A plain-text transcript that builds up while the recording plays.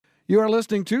You are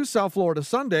listening to South Florida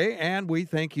Sunday, and we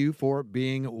thank you for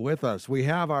being with us. We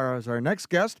have as our next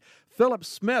guest, Philip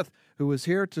Smith, who is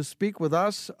here to speak with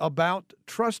us about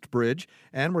Trustbridge,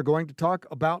 and we're going to talk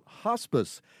about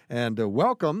hospice. And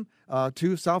welcome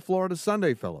to South Florida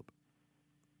Sunday, Philip.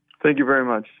 Thank you very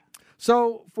much.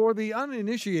 So for the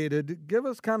uninitiated, give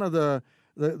us kind of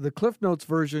the Cliff Notes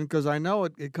version, because I know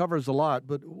it covers a lot,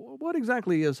 but what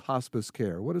exactly is hospice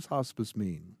care? What does hospice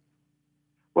mean?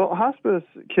 Well, hospice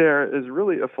care is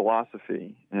really a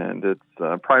philosophy, and its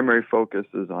primary focus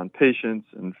is on patients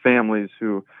and families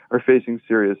who are facing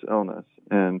serious illness.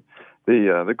 And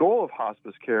the goal of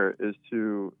hospice care is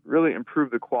to really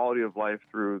improve the quality of life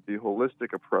through the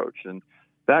holistic approach, and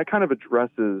that kind of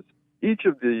addresses each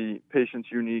of the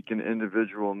patient's unique and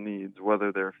individual needs,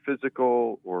 whether they're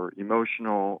physical or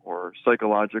emotional or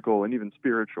psychological and even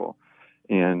spiritual.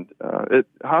 And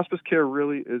hospice care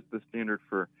really is the standard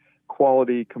for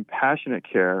quality, compassionate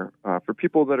care for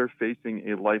people that are facing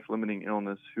a life-limiting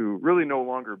illness who really no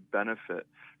longer benefit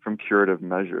from curative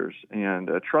measures. And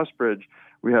at Trustbridge,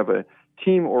 we have a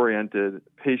team-oriented,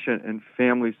 patient and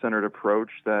family-centered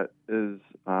approach that is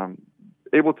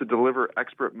able to deliver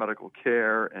expert medical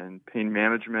care and pain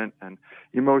management and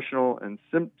emotional and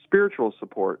spiritual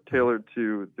support tailored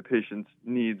to the patient's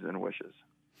needs and wishes.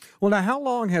 Well, now, how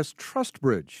long has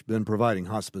Trustbridge been providing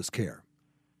hospice care?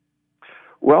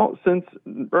 Well, since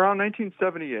around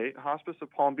 1978, Hospice of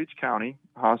Palm Beach County,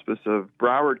 Hospice of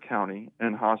Broward County,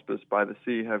 and Hospice by the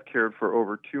Sea have cared for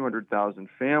over 200,000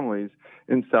 families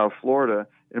in South Florida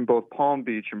in both Palm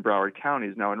Beach and Broward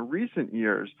counties. Now, in recent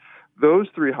years, those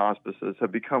three hospices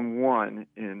have become one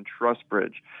in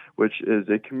Trustbridge, which is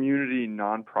a community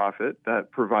nonprofit that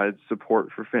provides support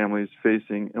for families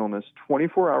facing illness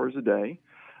 24 hours a day,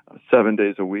 7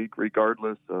 days a week,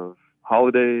 regardless of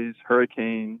holidays,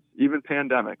 hurricanes, even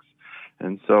pandemics.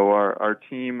 And so our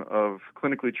team of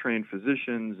clinically trained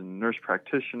physicians and nurse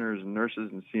practitioners and nurses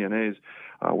and CNAs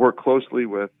work closely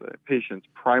with a patient's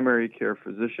primary care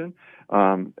physician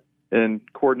in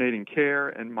coordinating care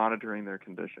and monitoring their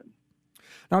condition.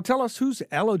 Now, tell us who's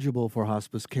eligible for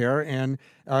hospice care, and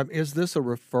is this a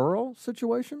referral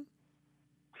situation?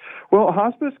 Well,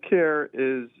 hospice care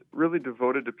is really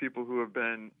devoted to people who have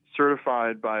been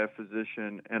certified by a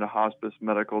physician and a hospice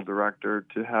medical director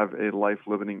to have a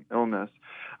life-limiting illness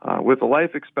with a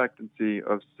life expectancy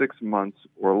of 6 months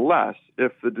or less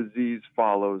if the disease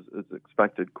follows its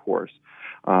expected course.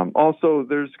 Also,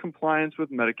 there's compliance with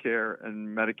Medicare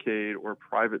and Medicaid or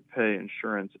private pay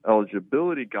insurance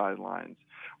eligibility guidelines,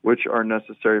 which are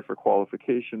necessary for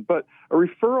qualification. But a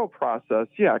referral process,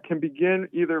 can begin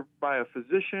either by a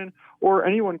physician or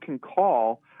anyone can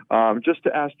call just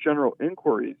to ask general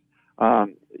inquiries.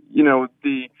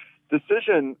 The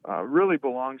decision really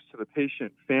belongs to the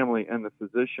patient, family, and the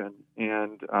physician.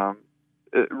 And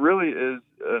it really is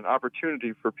an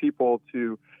opportunity for people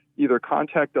to either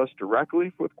contact us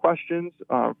directly with questions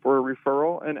for a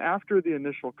referral, and after the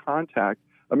initial contact,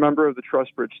 a member of the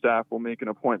Trustbridge staff will make an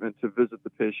appointment to visit the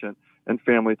patient and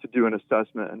family to do an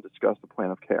assessment and discuss the plan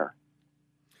of care.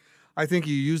 I think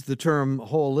you used the term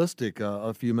holistic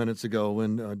a few minutes ago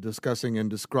when discussing and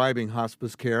describing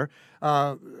hospice care.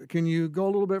 Can you go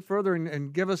a little bit further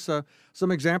and give us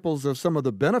some examples of some of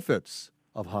the benefits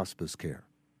of hospice care?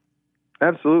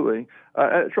 Absolutely.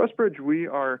 At Trustbridge, we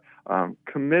are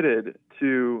committed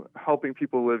to helping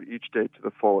people live each day to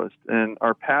the fullest, and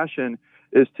our passion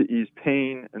is to ease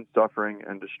pain and suffering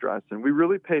and distress. And we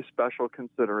really pay special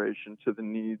consideration to the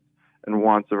needs and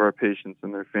wants of our patients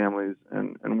and their families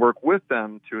and work with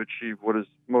them to achieve what is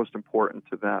most important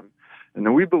to them. And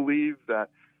then we believe that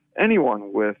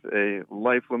anyone with a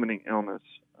life-limiting illness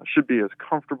should be as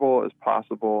comfortable as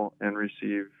possible and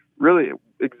receive really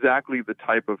exactly the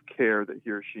type of care that he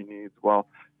or she needs while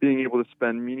being able to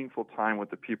spend meaningful time with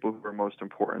the people who are most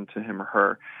important to him or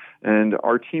her. And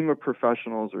our team of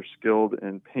professionals are skilled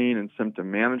in pain and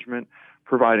symptom management,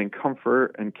 providing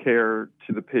comfort and care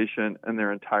to the patient and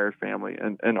their entire family.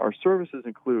 And our services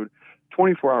include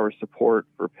 24-hour support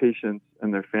for patients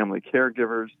and their family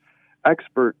caregivers,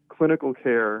 expert clinical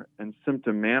care and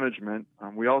symptom management.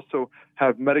 We also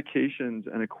have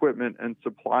medications and equipment and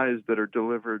supplies that are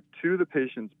delivered to the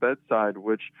patient's bedside,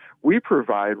 which we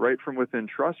provide right from within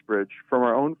Trustbridge from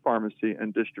our own pharmacy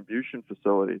and distribution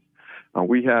facilities.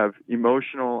 We have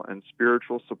emotional and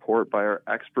spiritual support by our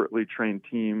expertly trained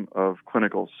team of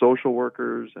clinical social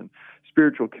workers and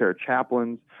spiritual care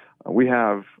chaplains. We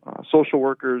have social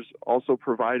workers also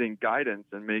providing guidance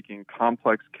and making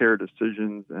complex care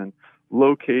decisions and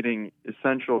locating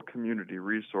essential community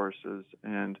resources.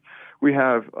 And we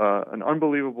have an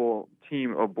unbelievable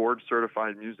team of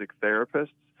board-certified music therapists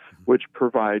which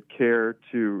provide care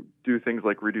to do things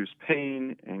like reduce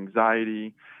pain,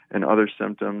 anxiety, and other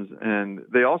symptoms. And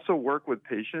they also work with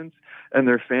patients and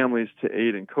their families to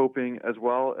aid in coping, as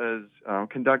well as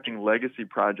conducting legacy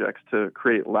projects to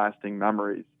create lasting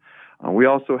memories. We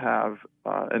also have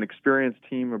an experienced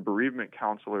team of bereavement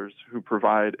counselors who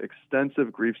provide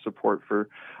extensive grief support for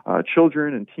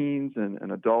children and teens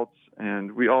and adults.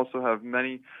 And we also have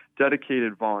many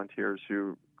dedicated volunteers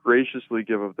who graciously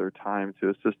give of their time to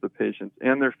assist the patients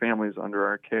and their families under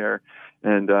our care.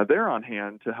 And they're on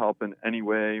hand to help in any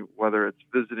way, whether it's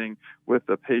visiting with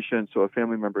the patient so a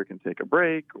family member can take a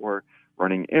break, or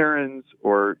running errands,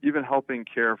 or even helping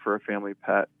care for a family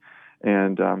pet.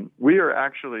 And we are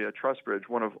actually at Trustbridge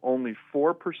one of only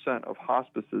 4% of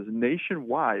hospices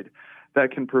nationwide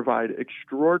that can provide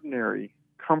extraordinary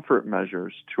comfort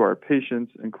measures to our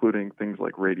patients, including things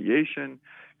like radiation,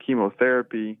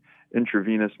 chemotherapy,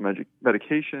 intravenous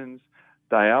medications,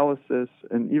 dialysis,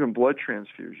 and even blood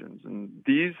transfusions. And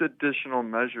these additional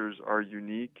measures are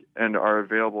unique and are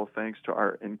available thanks to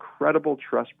our incredible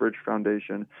Trustbridge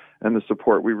Foundation and the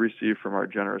support we receive from our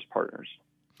generous partners.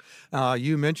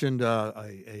 You mentioned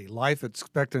a life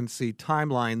expectancy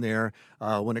timeline there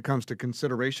when it comes to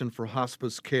consideration for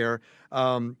hospice care,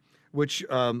 which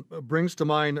brings to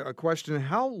mind a question: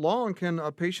 how long can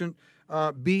a patient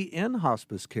be in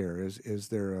hospice care? Is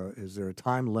there a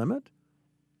time limit?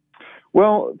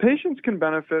 Well, patients can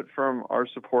benefit from our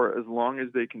support as long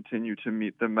as they continue to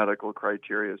meet the medical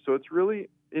criteria. So it's really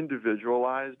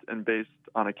individualized and based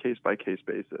on a case-by-case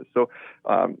basis. So,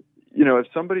 if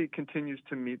somebody continues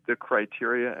to meet the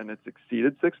criteria and it's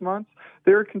exceeded 6 months,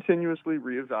 they're continuously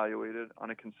reevaluated on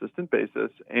a consistent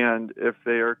basis. And if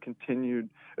they're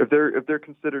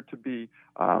considered to be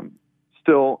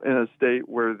still in a state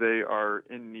where they are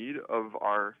in need of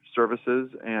our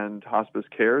services and hospice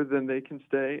care, then they can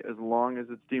stay as long as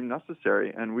it's deemed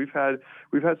necessary. And we've had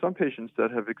some patients that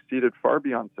have exceeded far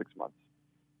beyond 6 months.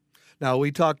 Now,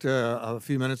 we talked a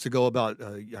few minutes ago about,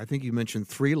 I think you mentioned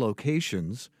 3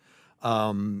 locations.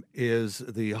 Is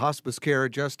the hospice care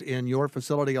just in your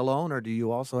facility alone, or do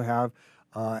you also have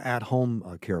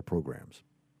at-home care programs?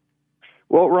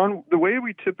 Well, Ron, the way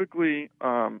we typically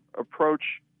approach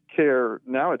care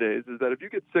nowadays is that if you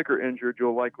get sick or injured,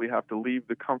 you'll likely have to leave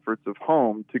the comforts of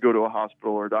home to go to a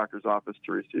hospital or a doctor's office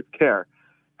to receive care.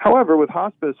 However, with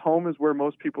hospice, home is where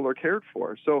most people are cared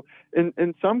for. So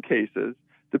in some cases,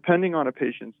 depending on a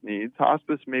patient's needs,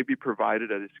 hospice may be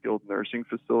provided at a skilled nursing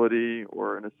facility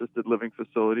or an assisted living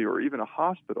facility or even a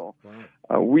hospital.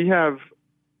 Wow. We have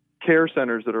care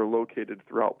centers that are located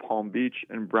throughout Palm Beach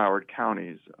and Broward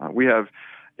counties. We have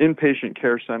inpatient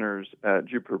care centers at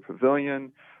Jupiter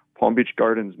Pavilion, Palm Beach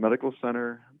Gardens Medical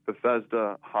Center,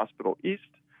 Bethesda Hospital East,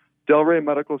 Delray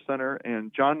Medical Center,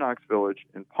 and John Knox Village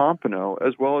in Pompano,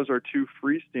 as well as our 2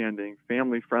 freestanding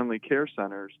family-friendly care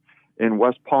centers in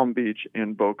West Palm Beach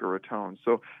and Boca Raton.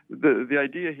 So the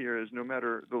idea here is, no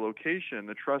matter the location,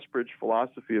 the Trustbridge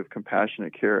philosophy of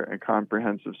compassionate care and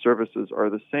comprehensive services are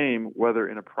the same, whether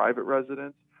in a private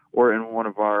residence or in one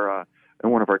of our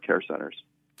care centers.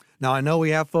 Now, I know we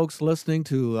have folks listening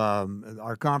to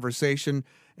our conversation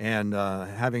and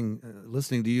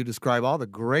listening to you describe all the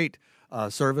great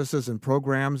services and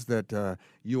programs that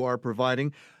you are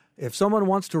providing. If someone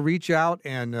wants to reach out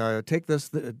and take this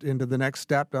into the next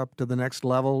step, up to the next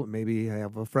level, maybe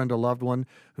have a friend or loved one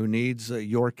who needs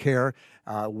your care,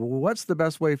 what's the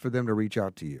best way for them to reach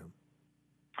out to you?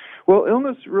 Well,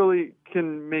 illness really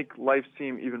can make life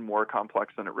seem even more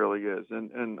complex than it really is.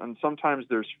 And sometimes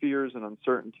there's fears and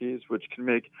uncertainties which can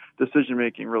make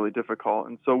decision-making really difficult.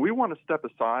 And so we want to step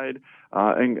aside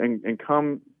and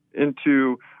come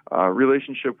into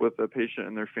relationship with the patient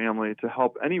and their family to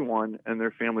help anyone and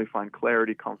their family find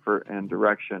clarity, comfort, and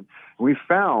direction. We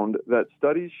found that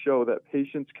studies show that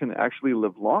patients can actually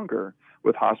live longer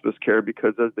with hospice care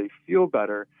because as they feel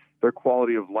better, their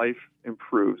quality of life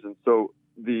improves. And so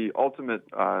the ultimate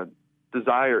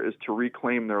desire is to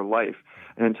reclaim their life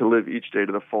and to live each day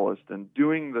to the fullest and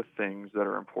doing the things that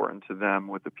are important to them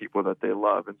with the people that they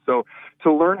love. And so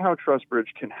to learn how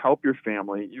Trustbridge can help your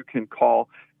family, you can call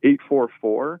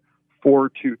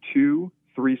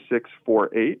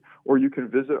 844-422-3648, or you can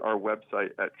visit our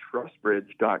website at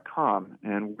trustbridge.com.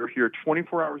 And we're here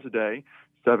 24 hours a day,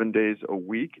 7 days a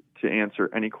week to answer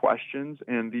any questions.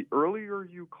 And the earlier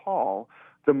you call,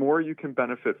 the more you can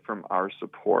benefit from our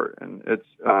support. And it's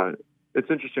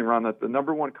interesting, Ron, that the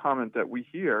number one comment that we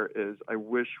hear is, I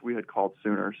wish we had called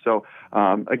sooner. So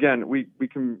again, we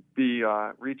can be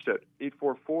reached at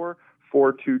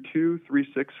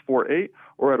 844-422-3648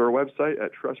 or at our website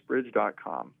at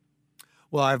trustbridge.com.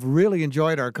 Well, I've really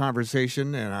enjoyed our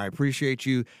conversation, and I appreciate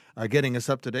you getting us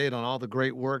up to date on all the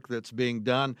great work that's being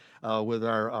done with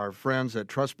our friends at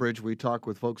Trustbridge. We talk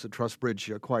with folks at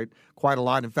Trustbridge quite a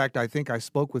lot. In fact, I think I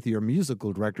spoke with your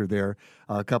musical director there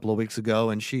a couple of weeks ago,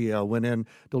 and she went into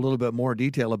a little bit more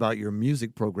detail about your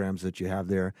music programs that you have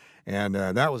there, and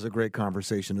that was a great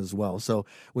conversation as well. So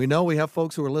we know we have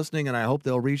folks who are listening, and I hope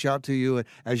they'll reach out to you,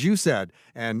 as you said,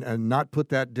 and not put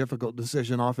that difficult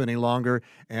decision off any longer,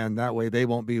 and that way they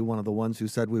won't be one of the ones who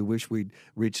said we wish we'd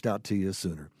reached out to you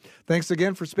sooner. Thanks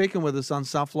again for speaking with us on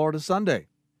South Florida Sunday.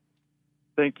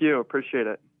 Thank you. Appreciate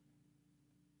it.